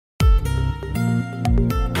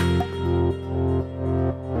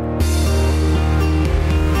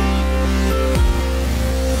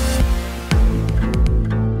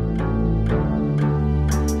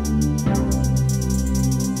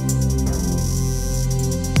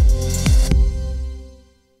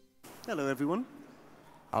Hello, everyone.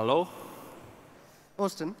 Hello.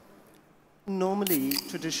 Austen, normally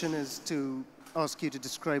tradition is to ask you to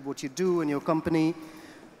describe what you do and your company.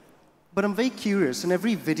 But I'm very curious. In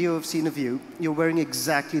every video I've seen of you, you're wearing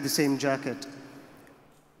exactly the same jacket.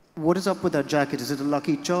 What is up with that jacket? Is it a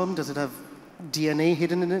lucky charm? Does it have DNA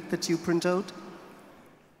hidden in it that you print out?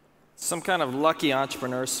 Some kind of lucky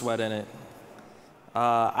entrepreneur sweat in it.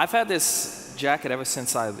 I've had this jacket ever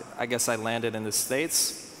since I guess I landed in the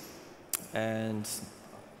States, and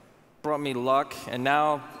brought me luck. And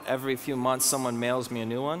now every few months someone mails me a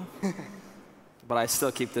new one, but I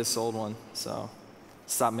still keep this old one. So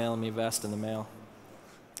stop mailing me vests in the mail.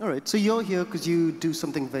 All right. So you're here because you do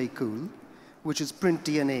something very cool, which is print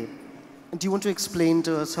DNA. And do you want to explain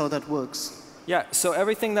to us how that works? Yeah. So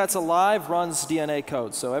everything that's alive runs DNA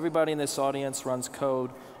code. So everybody in this audience runs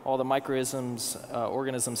code. All the microisms,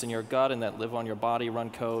 organisms in your gut and that live on your body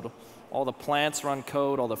run code. All the plants run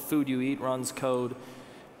code. All the food you eat runs code.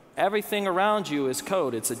 Everything around you is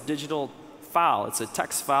code. It's a digital file. It's a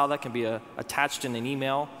text file that can be attached in an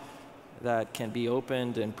email, that can be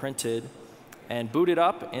opened and printed and booted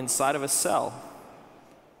up inside of a cell.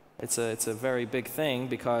 It's a very big thing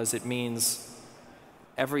because it means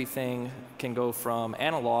everything can go from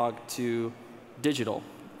analog to digital,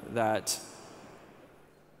 that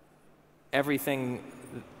everything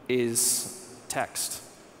is text.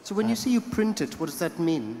 So when you say you print it, what does that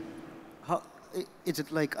mean? How, is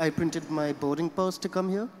it like I printed my boarding pass to come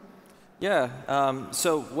here? Yeah.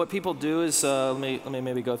 So what people do is, let me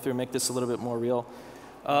maybe go through and make this a little bit more real.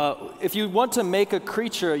 If you want to make a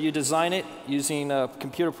creature, you design it using a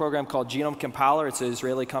computer program called Genome Compiler. It's an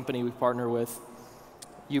Israeli company we partner with.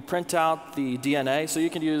 You print out the DNA, so you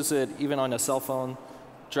can use it even on a cell phone.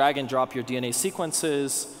 Drag and drop your DNA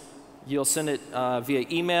sequences. You'll send it via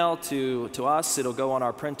email to us. It'll go on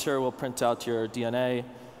our printer. We'll print out your DNA.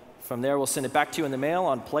 From there, we'll send it back to you in the mail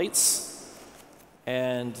on plates.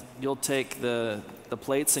 And you'll take the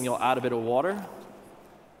plates and you'll add a bit of water,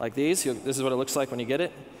 like these. This is what it looks like when you get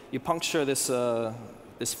it. You puncture this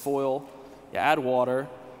foil. You add water.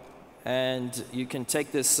 And you can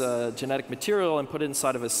take this genetic material and put it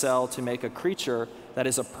inside of a cell to make a creature that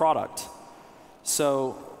is a product.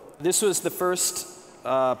 So this was the first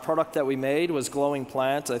product that we made, was glowing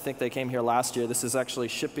plant. I think they came here last year. This is actually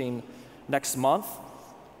shipping next month.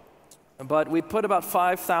 But we put about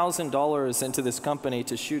 $5,000 into this company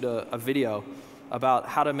to shoot a video about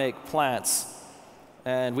how to make plants.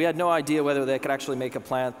 And we had no idea whether they could actually make a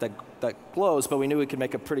plant that glows, but we knew we could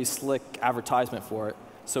make a pretty slick advertisement for it.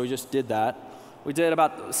 So we just did that. We did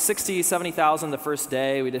about $60,000, $70,000 the first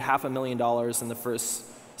day. We did $500,000 in the first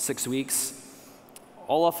 6 weeks.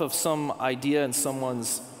 All off of some idea in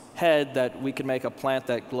someone's head that we could make a plant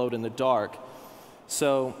that glowed in the dark.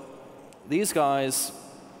 So these guys,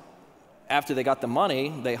 after they got the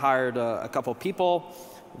money, they hired a couple people.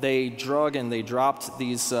 They drug and they dropped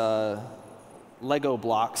these Lego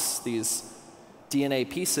blocks, these DNA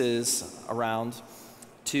pieces around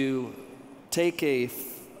to take a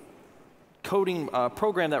coding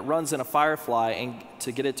program that runs in a Firefly and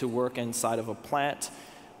to get it to work inside of a plant.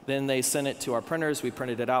 Then they sent it to our printers. We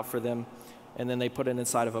printed it out for them. And then they put it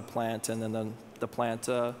inside of a plant. And then the plant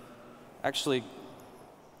actually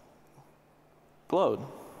glowed.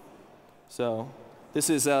 So this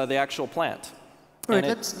is the actual plant. All right,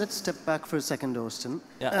 let's step back for a second, Austen.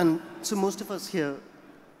 Yeah. And so most of us here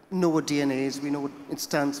know what DNA is. We know what it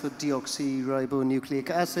stands for: deoxyribonucleic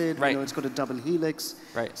acid. Right. We know it's got a double helix.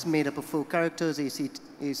 Right. It's made up of 4 characters, A,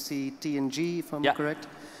 C, T, and G, if I'm correct.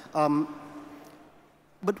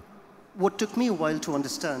 But what took me a while to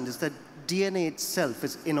understand is that DNA itself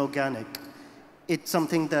is inorganic. It's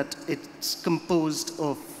something that it's composed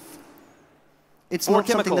of. It's not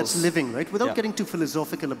something that's living, right? Without getting too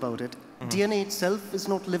philosophical about it, DNA itself is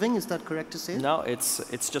not living. Is that correct to say? No,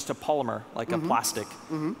 it's just a polymer, like a plastic.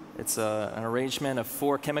 It's an arrangement of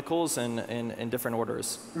 4 chemicals in different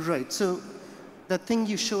orders. Right. So that thing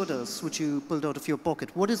you showed us, which you pulled out of your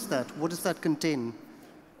pocket, what is that? What does that contain?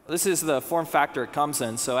 This is the form factor it comes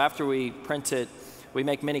in. So after we print it, we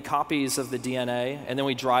make many copies of the DNA, and then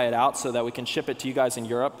we dry it out so that we can ship it to you guys in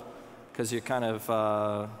Europe, because you're kind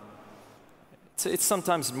of it's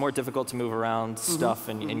sometimes more difficult to move around stuff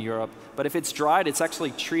in Europe. But if it's dried, it's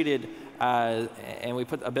actually treated, and we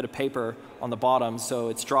put a bit of paper on the bottom, so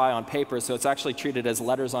it's dry on paper, so it's actually treated as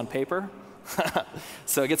letters on paper.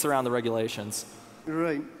 So it gets around the regulations.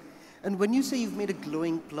 Right. And when you say you've made a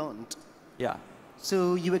glowing plant,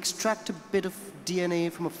 so you extract a bit of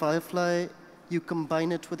DNA from a firefly, you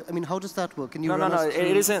combine it with, I mean, how does that work? Can you No,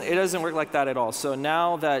 it doesn't work like that at all. So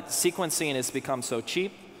now that sequencing has become so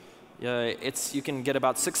cheap, You can get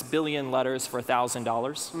about 6 billion letters for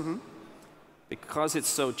 $1,000. Because it's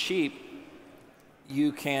so cheap,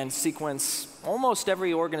 you can sequence almost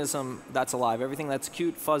every organism that's alive. Everything that's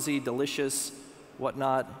cute, fuzzy, delicious,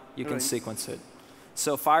 whatnot, you can sequence it.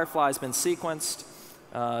 So firefly's been sequenced.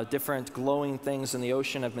 Different glowing things in the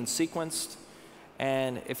ocean have been sequenced.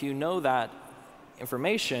 And if you know that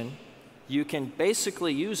information, you can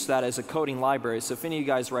basically use that as a coding library. So if any of you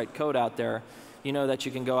guys write code out there, you know that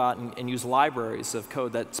you can go out and use libraries of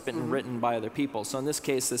code that's been written by other people. So in this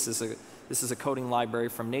case, this is a coding library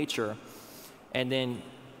from nature. And then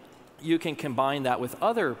you can combine that with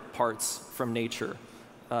other parts from nature.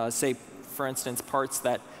 Say, for instance, parts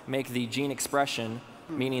that make the gene expression,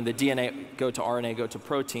 meaning the DNA go to RNA, go to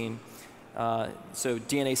protein. So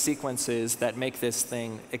DNA sequences that make this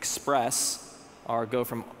thing express or go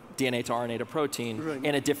from DNA to RNA to protein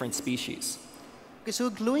in a different species. Okay, so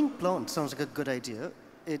a glowing plant sounds like a good idea.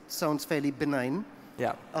 It sounds fairly benign.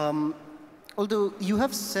 Yeah. Although you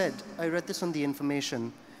have said, I read this on the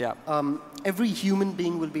information, every human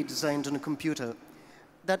being will be designed on a computer.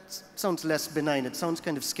 That sounds less benign. It sounds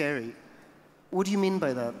kind of scary. What do you mean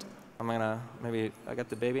by that? Maybe I got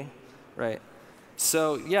the baby? Right.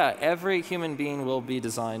 So yeah, every human being will be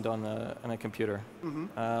designed on a computer.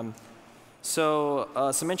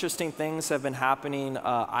 Some interesting things have been happening.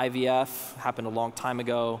 IVF happened a long time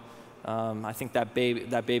ago. I think that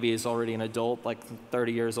baby is already an adult, like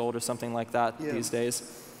 30 years old or something like that these days.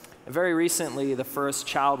 And very recently, the first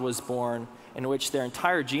child was born in which their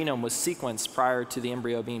entire genome was sequenced prior to the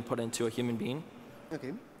embryo being put into a human being.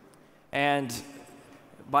 Okay. And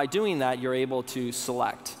by doing that, you're able to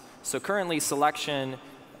select. So currently, selection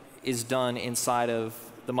is done inside of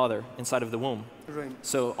the mother, inside of the womb. Right.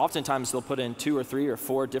 So oftentimes, they'll put in 2 or 3 or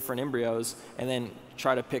 4 different embryos and then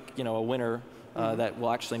try to pick, a winner that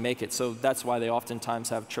will actually make it. So that's why they oftentimes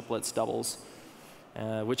have triplets, doubles,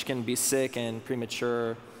 which can be sick and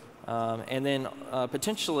premature. And then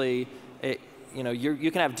potentially,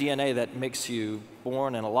 you can have DNA that makes you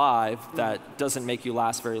born and alive that doesn't make you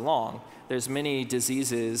last very long. There's many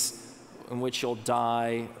diseases in which you'll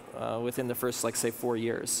die within the first, like, say, 4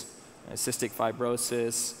 years. Cystic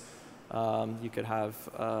fibrosis, you could have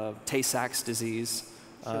Tay-Sachs disease,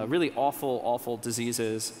 really awful, awful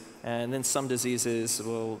diseases. And then some diseases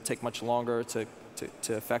will take much longer to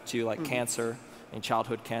affect you, like cancer and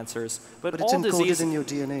childhood cancers. But it's encoded in your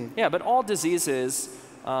DNA. Yeah, but all diseases,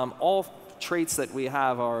 all traits that we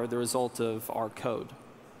have are the result of our code.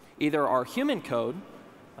 Either our human code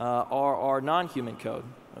or our non-human code.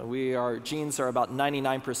 Our genes are about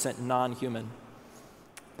 99% non-human.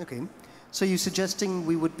 Okay. So you're suggesting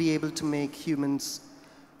we would be able to make humans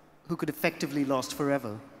who could effectively last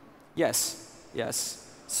forever? Yes, yes.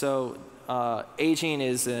 So aging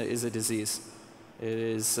is a disease. It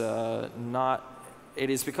is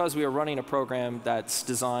because we are running a program that's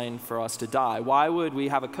designed for us to die. Why would we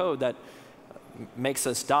have a code that makes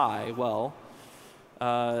us die? Well,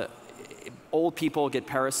 old people get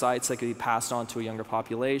parasites that could be passed on to a younger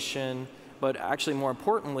population. But actually, more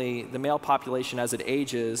importantly, the male population, as it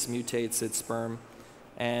ages, mutates its sperm,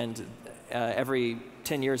 and every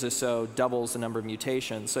 10 years or so doubles the number of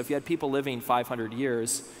mutations. So if you had people living 500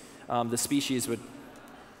 years, the species would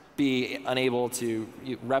be unable to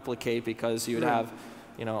replicate because you would have,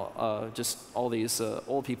 just all these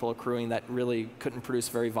old people accruing that really couldn't produce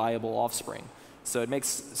very viable offspring. So it makes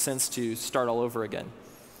sense to start all over again.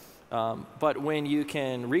 But when you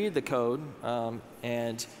can read the code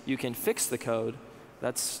and you can fix the code,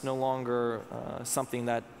 that's no longer something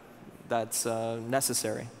that's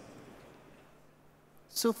necessary.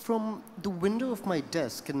 So from the window of my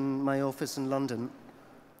desk in my office in London,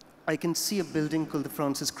 I can see a building called the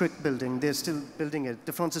Francis Crick Building. They're still building it,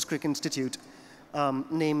 the Francis Crick Institute,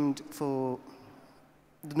 named for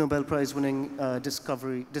the Nobel Prize-winning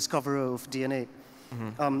discoverer of DNA.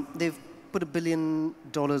 They've put $1 billion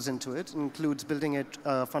into it, includes building it,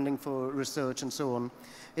 funding for research and so on.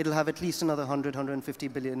 It'll have at least another 150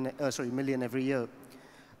 million every year.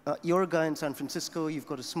 You're a guy in San Francisco, you've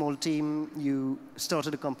got a small team, you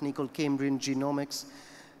started a company called Cambrian Genomics.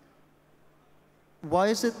 Why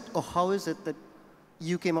is it, or how is it that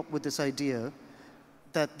you came up with this idea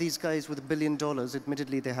that these guys with $1 billion,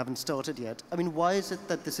 admittedly they haven't started yet? I mean, why is it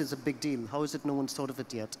that this is a big deal? How is it no one's thought of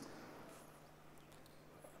it yet?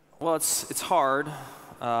 Well, it's hard.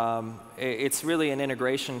 It's really an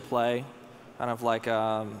integration play, kind of like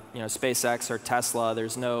SpaceX or Tesla.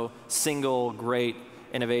 There's no single great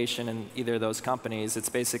innovation in either of those companies. It's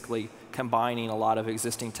basically combining a lot of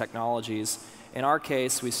existing technologies. In our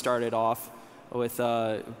case, we started off with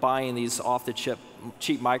buying these off-the-chip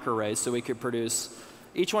cheap microarrays so we could produce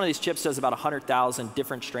Each one of these chips does about 100,000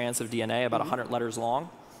 different strands of DNA, about 100 letters long.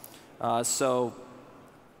 So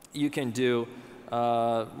you can do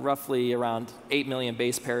roughly around 8 million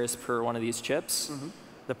base pairs per one of these chips.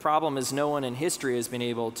 The problem is no one in history has been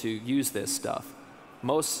able to use this stuff.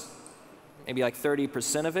 Most, maybe like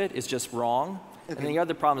 30% of it is just wrong. And then the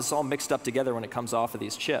other problem is it's all mixed up together when it comes off of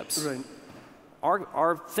these chips. Right.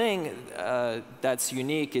 Our thing that's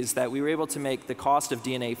unique is that we were able to make the cost of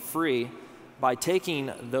DNA free by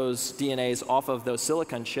taking those DNAs off of those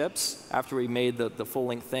silicon chips after we made the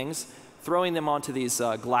full-length things, throwing them onto these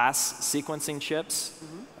glass sequencing chips.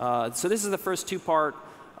 So this is the first two-part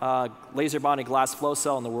laser-bonded glass flow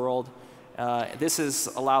cell in the world. This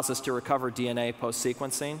allows us to recover DNA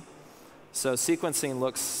post-sequencing. So sequencing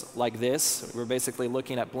looks like this. We're basically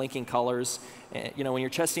looking at blinking colors. You know, when you're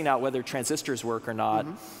testing out whether transistors work or not,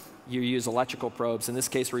 you use electrical probes. In this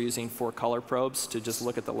case, we're using 4 color probes to just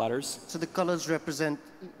look at the letters. So the colors represent,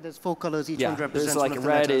 there's 4 colors, each one represents there's like one of the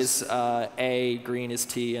red letters. is A, green is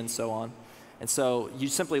T, and so on. And so you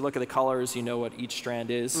simply look at the colors, you know what each strand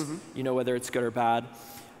is, you know whether it's good or bad.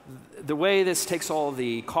 The way this takes all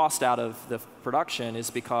the cost out of the production is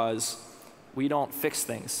because we don't fix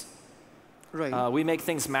things. Right. We make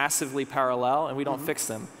things massively parallel, and we don't fix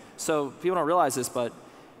them. So people don't realize this, but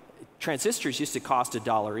transistors used to cost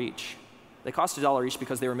 $1 each. They cost $1 each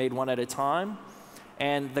because they were made one at a time.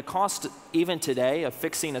 And the cost, even today, of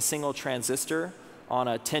fixing a single transistor on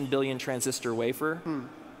a 10 billion transistor wafer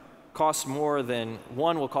costs more than,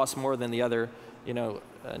 one will cost more than the other, you know,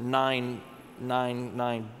 9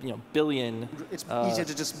 billion. It's easier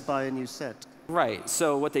to just buy a new set. Right.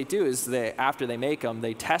 So what they do is after they make them,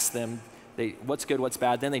 they test them. What's good, what's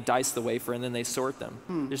bad, then they dice the wafer, and then they sort them.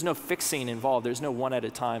 There's no fixing involved. There's no one at a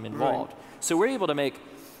time involved. So we're able to make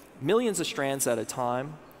millions of strands at a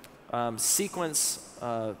time, sequence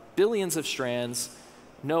billions of strands,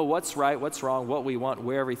 know what's right, what's wrong, what we want,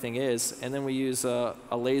 where everything is, and then we use a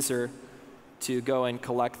laser to go and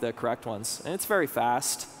collect the correct ones. And it's very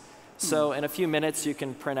fast. So in a few minutes, you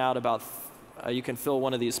can print out about, you can fill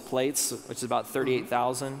one of these plates, which is about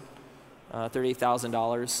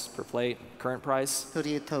 $38,000 per plate, current price.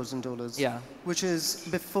 $38,000. Yeah. Which is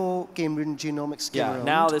before Cambrian Genomics came around.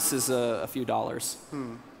 Now this is a few dollars.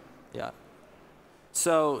 Yeah.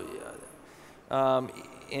 So,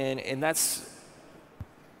 and that's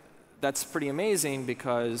pretty amazing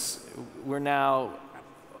because we're now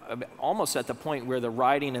almost at the point where the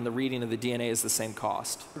writing and the reading of the DNA is the same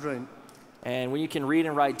cost. Right. And when you can read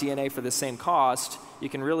and write DNA for the same cost, you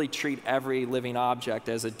can really treat every living object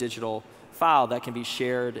as a digital file that can be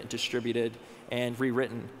shared and distributed and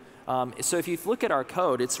rewritten. So if you look at our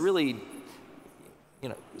code, it's really, you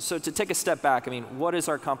know, so to take a step back, I mean, what does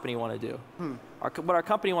our company want to do? What our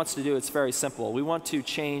company wants to do, it's very simple. We want to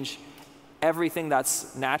change everything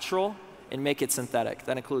that's natural and make it synthetic.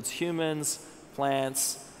 That includes humans,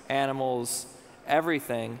 plants, animals,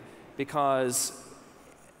 everything, because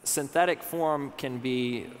synthetic form can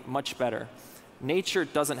be much better. Nature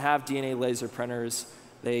doesn't have DNA laser printers.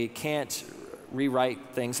 They can't rewrite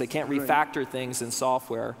things. They can't refactor things in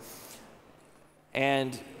software.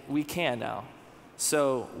 And we can now.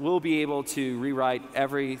 So we'll be able to rewrite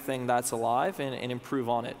everything that's alive and improve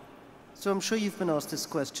on it. So I'm sure you've been asked this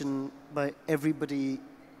question by everybody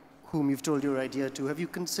whom you've told your idea to. Have you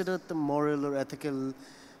considered the moral or ethical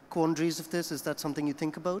quandaries of this? Is that something you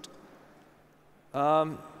think about?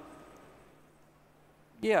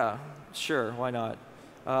 Yeah, sure, why not?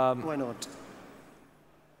 Why not?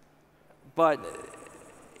 But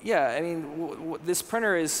yeah, I mean, this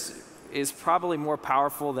printer is probably more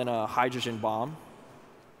powerful than a hydrogen bomb.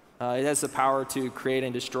 It has the power to create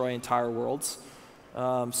and destroy entire worlds.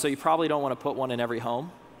 So you probably don't want to put one in every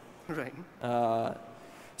home. Right.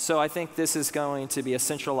 So I think this is going to be a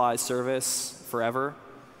centralized service forever.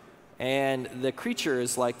 And the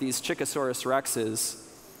creatures like these Chickasaurus rexes,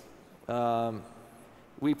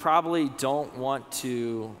 we probably don't want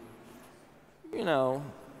to, you know,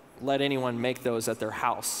 let anyone make those at their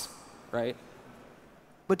house, right?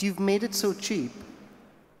 But you've made it so cheap,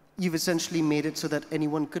 you've essentially made it so that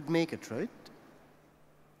anyone could make it, right?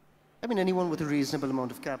 I mean, anyone with a reasonable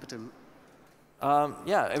amount of capital.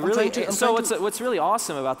 Yeah, it really. So what's really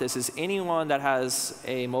awesome about this is anyone that has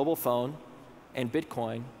a mobile phone and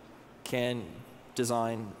Bitcoin can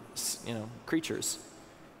design, you know, creatures.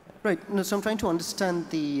 Right. No, so I'm trying to understand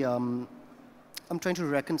the. I'm trying to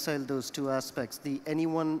reconcile those two aspects. The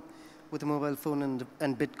anyone with a mobile phone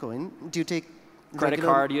and Bitcoin. Do you take credit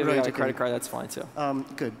card? You have a credit card. That's fine too.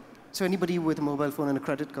 Good. So anybody with a mobile phone and a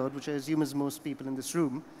credit card, which I assume is most people in this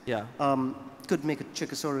room, yeah, could make a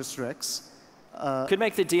Chickasaurus Rex. Could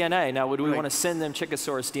make the DNA. Now, would we Right. want to send them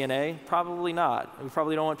Chickasaurus DNA? Probably not. We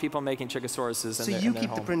probably don't want people making Chickasauruses So in their, you in their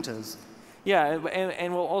keep the home. printers. Yeah,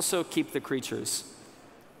 and we'll also keep the creatures.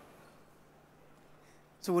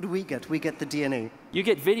 So what do we get? We get the DNA. You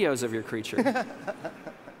get videos of your creature.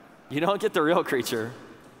 You don't get the real creature.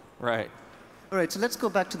 Right. All right, so let's go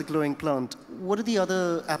back to the glowing plant. What are the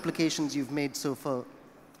other applications you've made so far?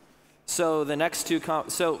 So the next two,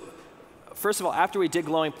 first of all, after we did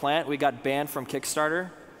glowing plant, we got banned from Kickstarter.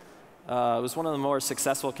 It was one of the more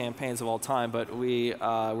successful campaigns of all time, but we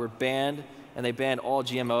were banned, and they banned all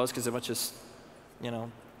GMOs because they're a bunch of,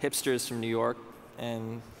 hipsters from New York,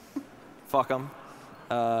 and fuck them.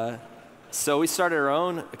 So we started our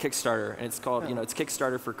own Kickstarter, and it's called, it's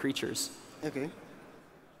Kickstarter for Creatures. Okay.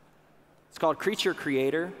 It's called Creature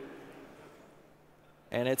Creator,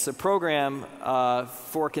 and it's a program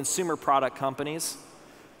for consumer product companies.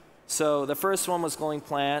 So the first one was glowing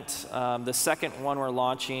plant. The second one we're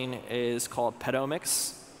launching is called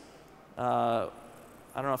Petomics. I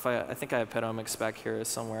don't know if I think I have Petomics back here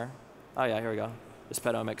somewhere. Oh yeah, here we go. There's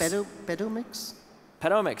Petomics. Pedomix?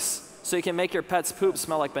 Petomics. So you can make your pet's poop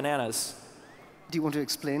smell like bananas. Do you want to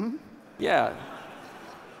explain? Yeah.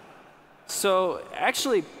 So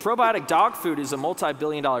actually, probiotic dog food is a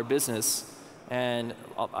multi-billion-dollar business, and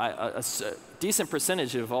a decent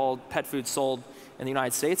percentage of all pet food sold in the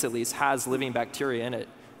United States, at least, has living bacteria in it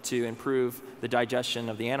to improve the digestion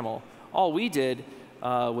of the animal. All we did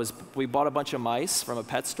was we bought a bunch of mice from a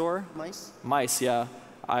pet store. Mice? Mice, yeah.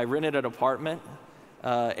 I rented an apartment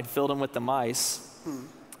and filled them with the mice.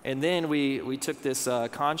 And then we took this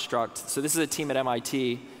construct. So this is a team at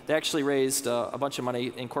MIT. They actually raised a bunch of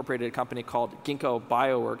money, incorporated a company called Ginkgo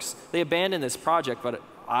Bioworks. They abandoned this project, but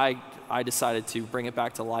I decided to bring it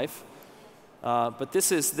back to life. But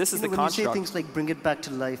this is the construct. When you say things like bring it back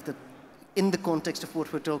to life, that in the context of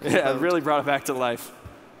what we're talking about. Yeah, it really brought it back to life.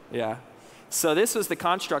 Yeah. So this was the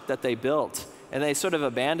construct that they built, and they sort of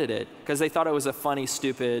abandoned it because they thought it was a funny,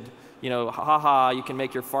 stupid, haha, you can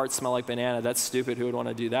make your fart smell like banana. That's stupid. Who would want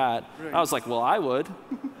to do that? Right. I was like, well, I would.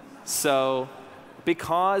 So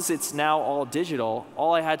because it's now all digital,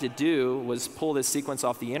 all I had to do was pull this sequence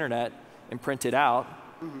off the internet and print it out.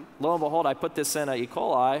 Lo and behold, I put this in a E.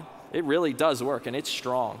 coli. It really does work, and it's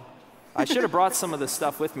strong. I should have brought some of this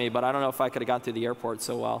stuff with me, but I don't know if I could have gotten through the airport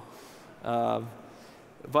so well.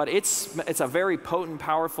 But it's a very potent,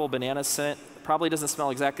 powerful banana scent. Probably doesn't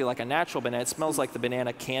smell exactly like a natural banana. It smells like the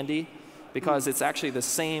banana candy because it's actually the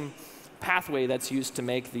same pathway that's used to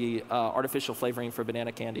make the artificial flavoring for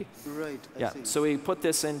banana candy. Right, I see. So we put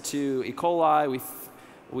this into E. coli.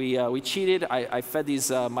 We cheated. I fed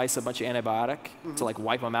these mice a bunch of antibiotic to like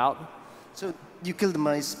wipe them out. So you killed the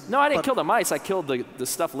mice? No, I didn't kill the mice. I killed the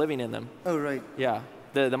stuff living in them. Oh, right. Yeah,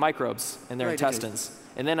 the microbes in their intestines. Okay.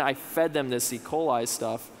 And then I fed them this E. coli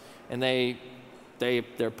stuff, and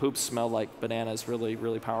their poops smell like bananas. Really,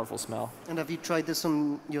 really powerful smell. And have you tried this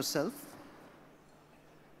on yourself?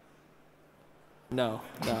 No.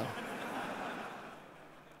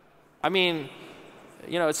 I mean,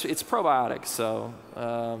 it's probiotic, so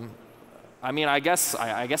I mean, I guess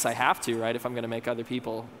I have to, right? If I'm going to make other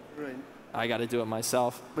people, right. I got to do it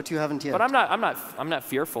myself. But you haven't yet. But I'm not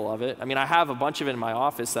fearful of it. I mean, I have a bunch of it in my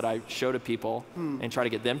office that I show to people and try to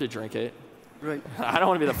get them to drink it. Right. I don't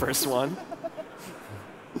want to be the first one.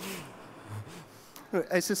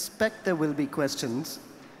 I suspect there will be questions.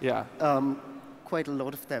 Yeah. Quite a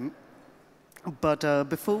lot of them. But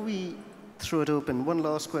before we throw it open, one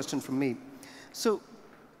last question from me. So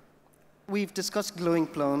we've discussed glowing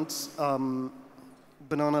plants,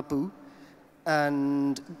 banana poo,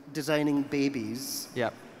 and designing babies.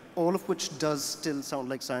 Yeah. All of which does still sound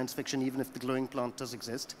like science fiction, even if the glowing plant does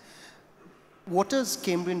exist. What does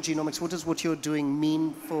Cambrian Genomics, what does what you're doing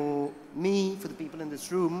mean for me, for the people in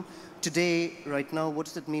this room, today, right now? What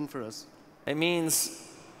does it mean for us? It means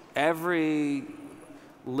every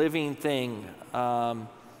living thing,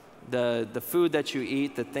 the food that you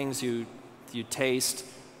eat, the things you taste,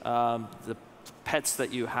 the pets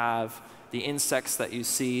that you have, the insects that you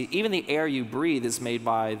see, even the air you breathe is made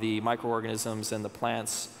by the microorganisms and the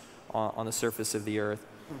plants on the surface of the earth.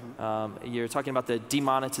 You're talking about the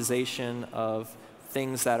demonetization of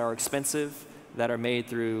things that are expensive, that are made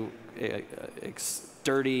through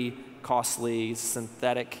dirty, costly,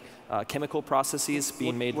 synthetic chemical processes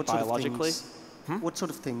being made biologically. What sort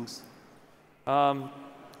of things?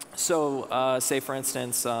 So, say for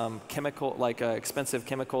instance, expensive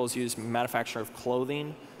chemicals used in manufacture of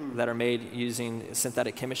clothing that are made using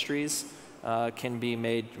synthetic chemistries can be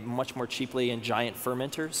made much more cheaply in giant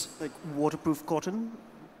fermenters. Like waterproof cotton?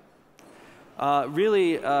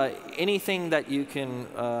 Really, anything that you can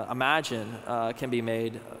imagine can be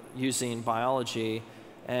made using biology.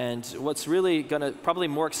 And what's really probably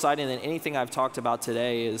more exciting than anything I've talked about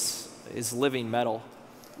today is living metal.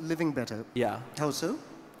 Living better? Yeah. How so?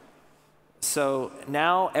 So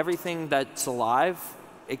now everything that's alive,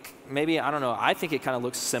 maybe, I don't know, I think it kind of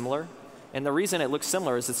looks similar. And the reason it looks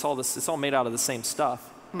similar is it's all made out of the same stuff.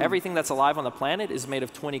 Everything that's alive on the planet is made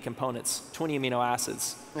of 20 components, 20 amino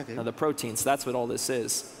acids. Okay. The proteins, that's what all this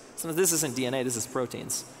is. So this isn't DNA, this is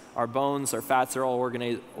proteins. Our bones, our fats, they're all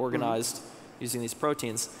organized using these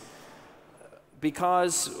proteins.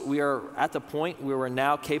 Because we are at the point where we're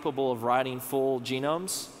now capable of writing full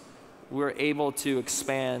genomes, we're able to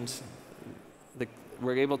expand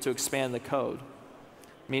the code,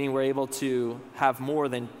 meaning we're able to have more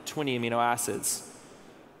than 20 amino acids,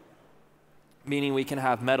 meaning we can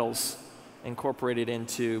have metals incorporated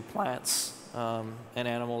into plants and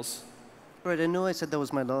animals. Right, I know I said that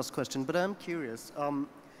was my last question, but I'm curious.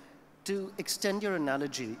 To extend your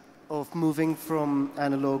analogy of moving from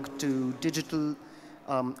analog to digital,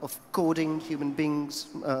 of coding human beings,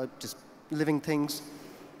 just living things,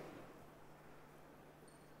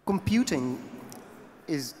 computing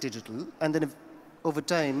is digital, and then over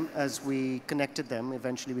time, as we connected them,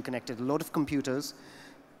 eventually we connected a lot of computers.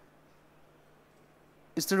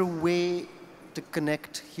 Is there a way to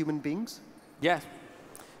connect human beings? Yeah.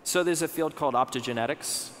 So there's a field called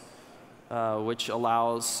optogenetics, which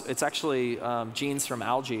allows, it's actually genes from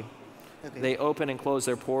algae. Okay. They open and close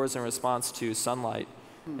their pores in response to sunlight.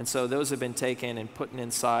 And so those have been taken and put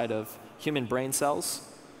inside of human brain cells.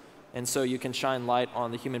 And so you can shine light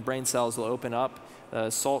on the human brain cells, they'll open up,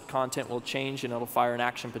 salt content will change, and it'll fire an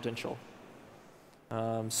action potential.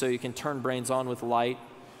 So you can turn brains on with light.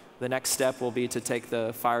 The next step will be to take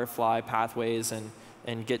the firefly pathways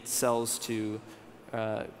and get cells to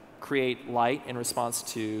create light in response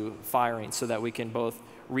to firing so that we can both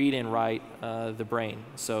read and write the brain.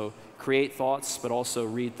 So create thoughts, but also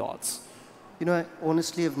read thoughts. You know, I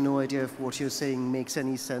honestly have no idea if what you're saying makes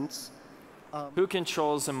any sense. Who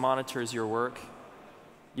controls and monitors your work?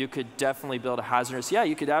 You could definitely build a hazardous, yeah,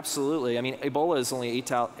 you could absolutely. I mean, Ebola is only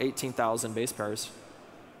 18,000 base pairs.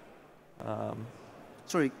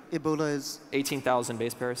 Sorry, Ebola is? 18,000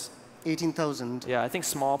 base pairs. 18,000? Yeah, I think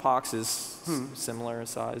smallpox is similar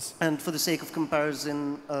size. And for the sake of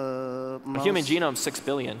comparison, a human genome, 6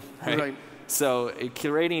 billion, right? Right. So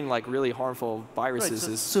creating like really harmful viruses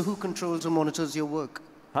is... So who controls or monitors your work?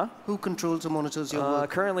 Huh? Who controls or monitors your work?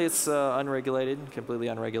 Currently it's unregulated, completely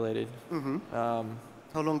unregulated.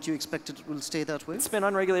 How long do you expect it will stay that way? It's been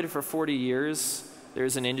unregulated for 40 years.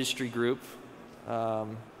 There's an industry group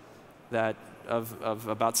that of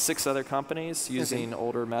about 6 other companies using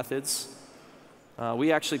older methods.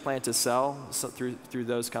 We actually plan to sell through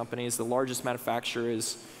those companies. The largest manufacturer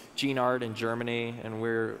is GeneArt in Germany, and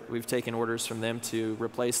we've taken orders from them to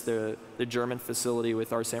replace the German facility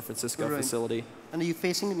with our San Francisco facility. And are you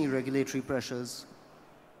facing any regulatory pressures?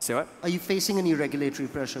 Say what? Are you facing any regulatory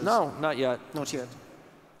pressures? No, not yet. Not yet.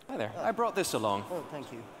 Hi there. I brought this along. Oh,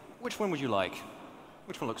 thank you. Which one would you like?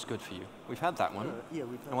 Which one looks good for you? We've had that one. Yeah,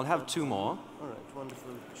 we've had and we'll have 2 more. All right,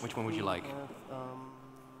 wonderful. Which one would you like?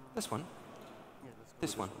 This one? Yeah,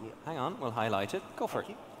 this one. Yeah. Hang on, we'll highlight it. Go for it.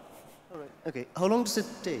 All right. Okay, how long does it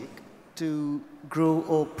take to grow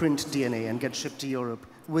or print DNA and get shipped to Europe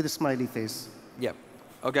with a smiley face? Yep.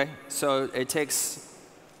 Okay, so it takes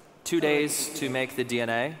 2 days to make the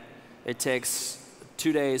DNA. It takes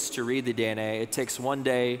 2 days to read the DNA. It takes 1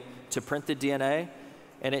 day to print the DNA.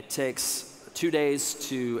 And it takes 2 days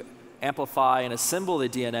to amplify and assemble the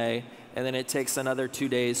DNA. And then it takes another 2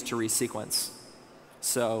 days to resequence.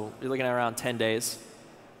 So you're looking at around 10 days.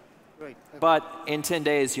 Right. Okay. But in 10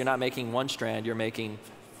 days, you're not making 1 strand. You're making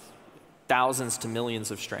thousands to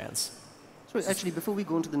millions of strands. Sorry, actually, before we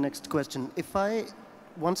go on to the next question,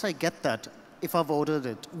 once I get that, if I've ordered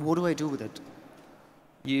it, what do I do with it?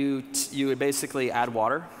 You would basically add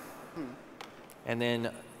water, and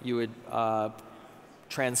then you would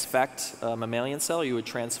transfect a mammalian cell. You would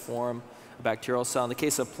transform a bacterial cell. In the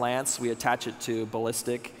case of plants, we attach it to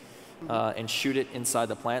ballistic and shoot it inside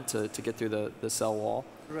the plant to get through the cell wall.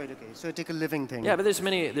 Right, okay. So I take a living thing. Yeah, but there's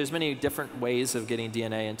many different ways of getting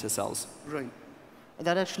DNA into cells. Right. And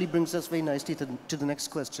that actually brings us very nicely to the next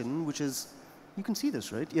question, which is, you can see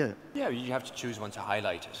this, right? Yeah. Yeah, you have to choose one to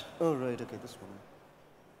highlight it. Oh, right, okay, this one.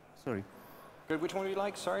 Sorry. Good, which one would you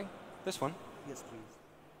like? Sorry? This one? Yes, please.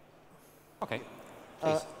 Okay,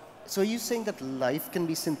 please. So are you saying that life can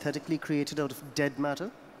be synthetically created out of dead matter?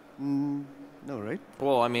 No, right?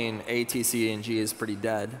 Well, I mean, A, T, C, and G is pretty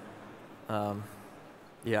dead.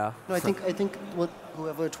 Yeah. No, I think what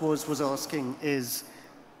whoever it was asking is,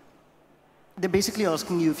 they're basically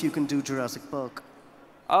asking you if you can do Jurassic Park.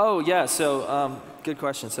 Oh, yeah, so good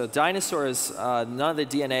question. So dinosaurs, none of the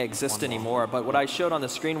DNA exists anymore, but what I showed on the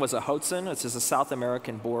screen was a Hoatzin, which is a South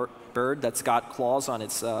American bird that's got claws on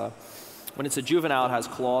its, when it's a juvenile, it has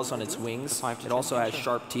claws on its wings. It also has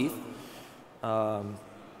sharp teeth.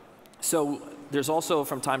 So there's also,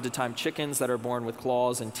 from time to time, chickens that are born with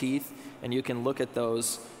claws and teeth, and you can look at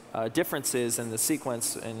those differences in the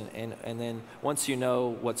sequence, and then once you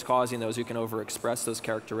know what's causing those, you can overexpress those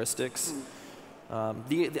characteristics. But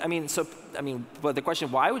the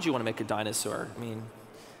question, why would you want to make a dinosaur? I mean,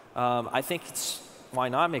 I think it's, why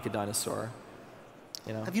not make a dinosaur?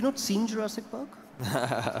 You know? Have you not seen Jurassic Park?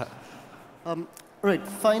 Right,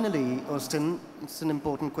 finally, Austen, it's an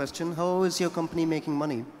important question. How is your company making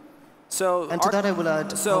money? So and to that I will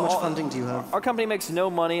add, how much funding do you have? Our company makes no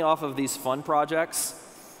money off of these fun projects.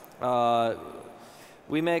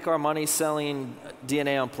 We make our money selling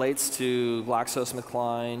DNA on plates to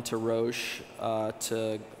GlaxoSmithKline, to Roche,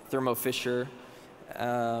 to Thermo Fisher.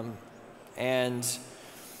 And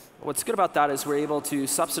what's good about that is we're able to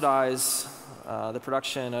subsidize the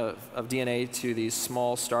production of DNA to these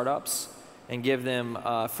small startups and give them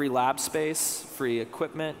free lab space, free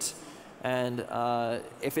equipment. And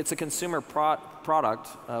if it's a consumer product,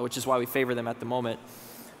 which is why we favor them at the moment,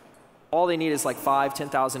 all they need is like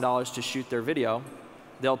 $5,000, $10,000 to shoot their video.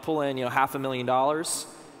 They'll pull in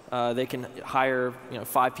 $500,000. They can hire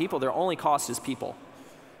 5 people. Their only cost is people.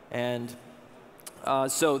 And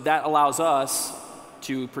so that allows us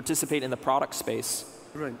to participate in the product space.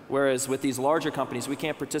 Right. Whereas with these larger companies, we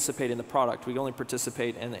can't participate in the product. We only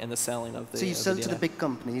participate in the selling of the So you sell the to the big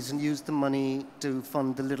companies and use the money to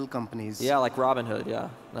fund the little companies. Yeah, like Robinhood, yeah.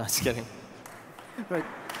 No, just kidding. Right.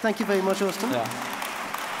 Thank you very much, Austen. Yeah.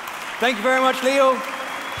 Thank you very much, Leo.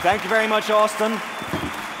 Thank you very much, Austen.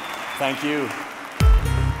 Thank you.